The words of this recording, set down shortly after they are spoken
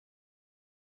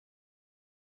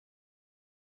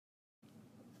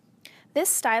This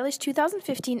stylish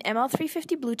 2015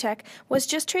 ML350 BLUETEC was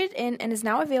just traded in and is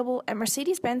now available at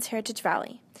Mercedes-Benz Heritage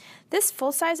Valley. This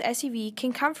full-size SUV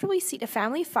can comfortably seat a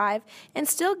family of 5 and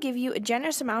still give you a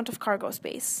generous amount of cargo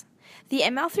space. The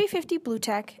ML350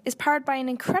 BLUETEC is powered by an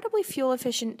incredibly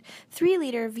fuel-efficient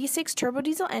 3-liter V6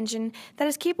 turbodiesel engine that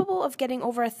is capable of getting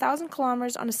over 1,000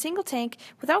 kilometers on a single tank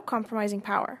without compromising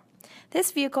power.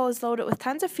 This vehicle is loaded with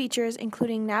tons of features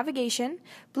including navigation,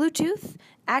 Bluetooth,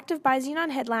 active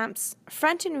bi-xenon headlamps,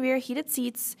 front and rear heated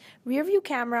seats, rear view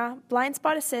camera, blind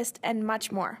spot assist, and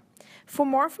much more. For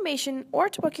more information or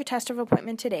to book your test drive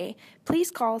appointment today,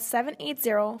 please call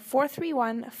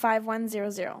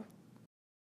 780-431-5100.